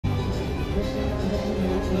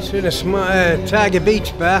Seen a Tiger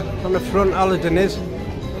Beach bar on the front, all of Deniz.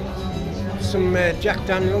 Some Jack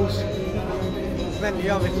Daniels, plenty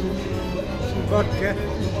of it. Some vodka.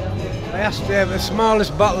 I asked to have the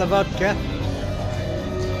smallest bottle of vodka.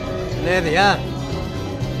 And there they are.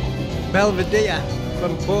 Belvedere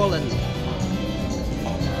from Poland.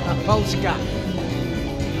 A Polska.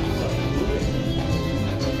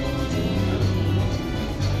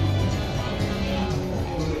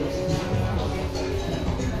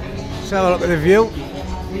 Let's have a look at the view.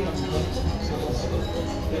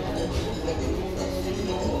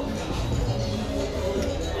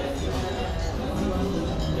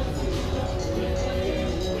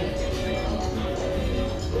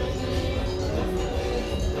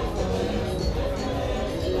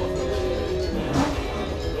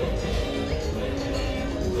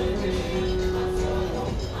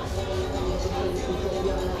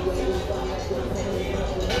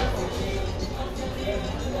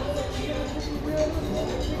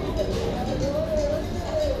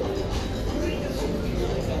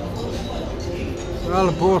 All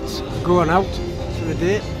the boats are going out for the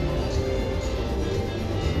day.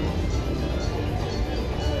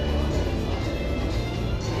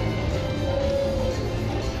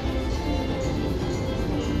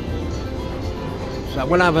 So I'm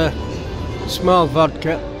going to have a small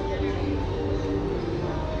vodka.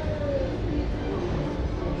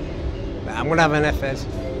 But I'm going to have an FS.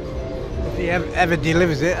 If he ever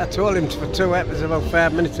delivers it, I told him for 2 hours about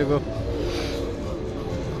 5 minutes ago.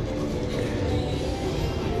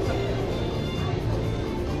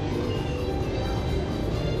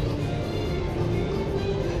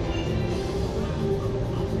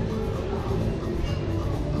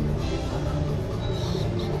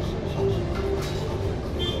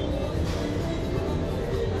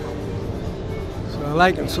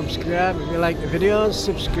 Like and subscribe if you like the videos.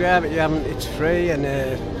 Subscribe if you haven't, it's free. And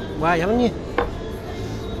why haven't you?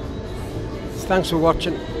 Thanks for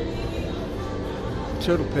watching.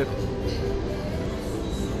 Toodle pip.